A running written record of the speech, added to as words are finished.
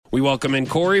We welcome in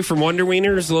Corey from Wonder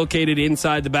Wieners, located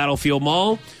inside the Battlefield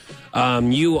Mall.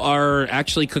 You are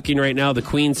actually cooking right now the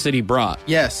Queen City Brat.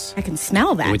 Yes. I can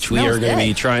smell that. Which we are going to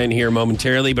be trying here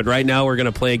momentarily. But right now we're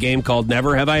going to play a game called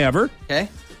Never Have I Ever. Okay.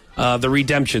 The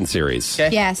Redemption series.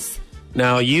 Okay. Yes.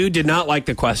 Now, you did not like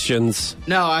the questions.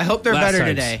 No, I hope they're last better time.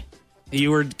 today.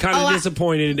 You were kind of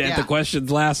disappointed at the questions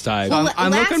last time. So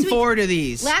I'm last looking week- forward to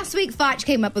these. Last week, Foch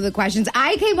came up with the questions.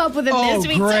 I came up with them this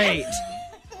week. Great.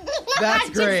 That's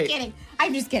I'm great. Just kidding.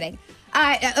 I'm just kidding.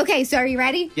 Okay, so are you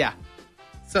ready? Yeah.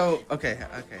 So, okay.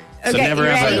 So Okay, never you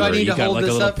have I ready? Do I ever. need You to got hold like a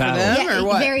this little up for paddle. them? Or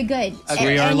what? Very good.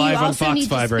 We are And live you on also Fox need to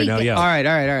 5 right speak now, it. yeah. All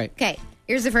right. Okay,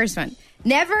 here's the first one.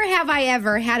 Never have I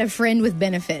ever had a friend with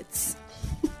benefits.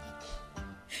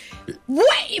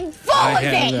 What? Full I of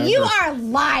have it. never. You are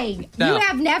lying. No. You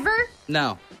have never?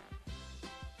 No.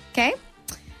 Okay.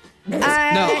 No,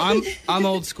 I'm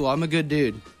old school. I'm a good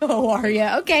dude. Oh, are you?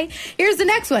 Okay. Here's the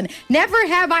next one. Never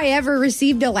have I ever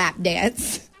received a lap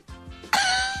dance.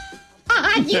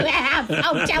 You have.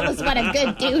 Oh, tell us what a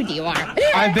good dude you are.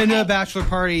 I've been to a bachelor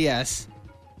party, yes.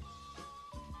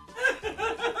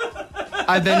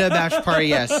 I've been to a bachelor party,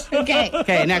 yes. Okay.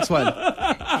 Okay, next one.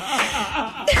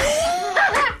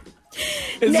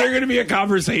 Is there going to be a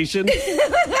conversation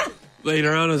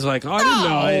later on? It's like, oh,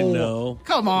 I didn't know.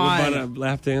 Come on. About a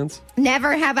lap dance?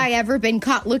 Never have I ever been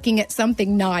caught looking at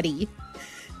something naughty.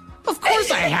 Of course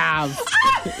I have.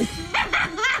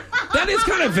 That is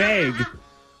kind of vague.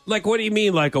 Like, what do you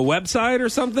mean? Like a website or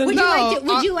something? Would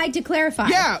No, you like to clarify?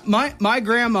 Yeah, my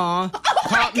grandma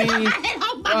taught me,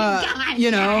 Oh my God. you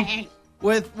know,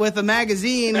 with a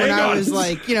magazine when Hang I on. was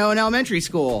like, in elementary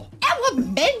school.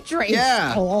 Elementary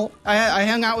Yeah. school. I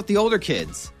hung out with the older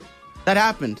kids. That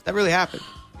happened. That really happened.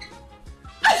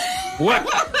 What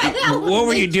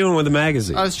were you doing with the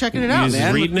magazine? I was checking it You out, just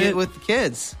man, reading it? with the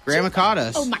kids. Grandma caught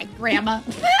us. Oh, my grandma.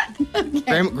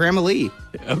 Grandma Lee.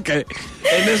 Okay.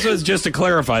 And this was just to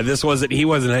clarify. He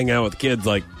wasn't hanging out with kids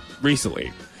like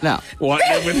recently. No. What?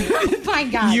 Oh, my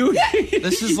God.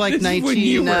 This is like This is when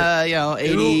you were-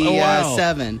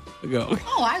 1987. Go.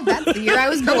 Oh, that's the year I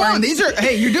was Come born. on,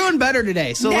 hey, you're doing better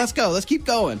today. So let's go. Let's keep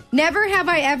going. Never have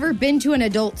I ever been to an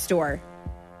adult store.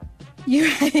 You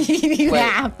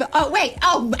have. Oh, wait.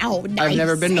 Oh, nice. I've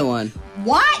never been to one.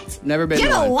 What? Never been Get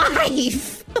to a one.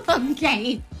 life.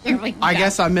 Okay. There we go. I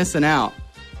guess I'm missing out.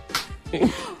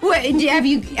 What, have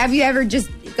you ever just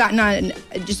gotten on,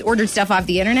 just ordered stuff off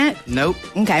the internet? Nope.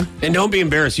 Okay. And don't be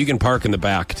embarrassed. You can park in the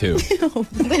back, too.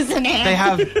 Listen,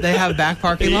 Ann. They have back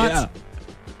parking lots? Yeah.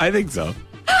 I think so.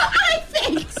 I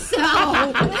think so. Get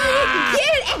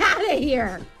out of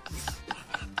here.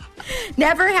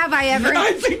 Never have I ever.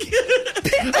 I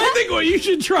think what you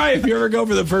should try if you ever go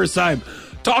for the first time,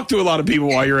 talk to a lot of people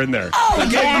while you're in there. Oh,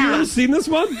 Have yeah. you ever seen this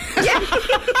one?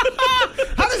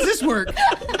 How does this work?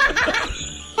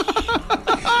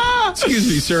 Excuse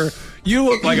me, sir. You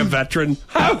look like a veteran.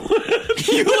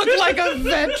 You look like a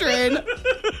veteran.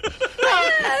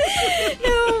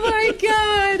 Oh my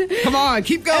God. Come on,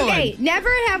 keep going. Okay. Never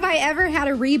have I ever had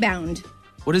a rebound.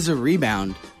 What is a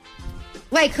rebound?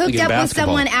 Like hooked Like in up with basketball.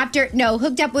 someone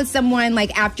hooked up with someone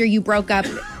like after you broke up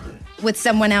with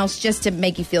someone else just to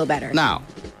make you feel better. No.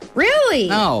 Really?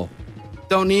 No.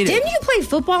 Don't need it. Didn't you play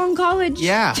football in college?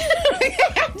 Yeah.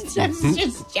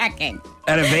 just checking.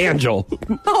 At Evangel.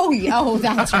 Oh,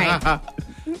 that's right.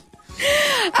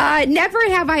 Never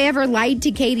have I ever lied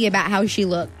to Katie about how she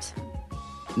looked.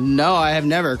 No, I have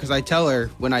never, because I tell her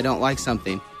when I don't like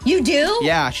something. You do?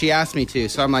 Yeah, she asked me to,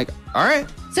 so I'm like, all right.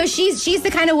 So she's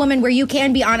the kind of woman where you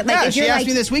can be honest. Like Yeah, if she you're asked like,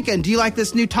 me this weekend, do you like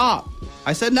this new top?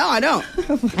 I said, no, I don't.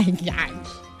 oh my God.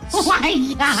 Oh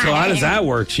my God. So how does that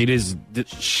work? She just...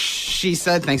 She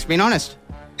said, thanks for being honest.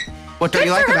 What don't Good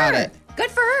you like for about her. it? Good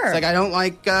for her. It's like, I don't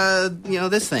like,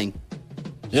 this thing.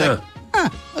 Yeah.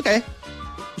 Okay.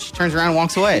 She turns around and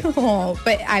walks away. Oh,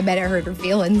 but I bet it hurt her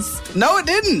feelings. No, it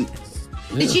didn't.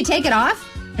 Did she take it off?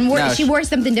 And No, she wore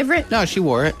something different? No, she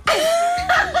wore it.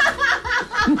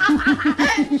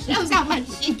 Shows how much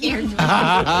she cares.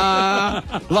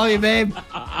 Love you, babe.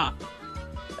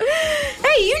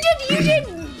 Hey, you did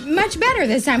much better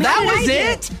this time. How That did was I do?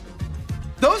 it?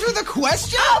 Those were the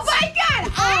questions? Oh my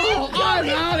God! I'm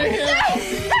out of here.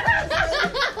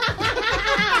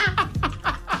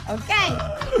 Okay.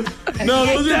 No,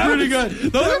 those are pretty good.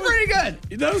 Those are pretty good.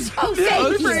 Those Oh, thank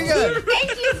Those are you. pretty good. Thank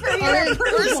you for your We're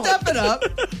approval. stepping up.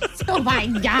 Oh my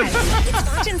God. It's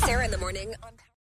Foch and Sarah in the morning on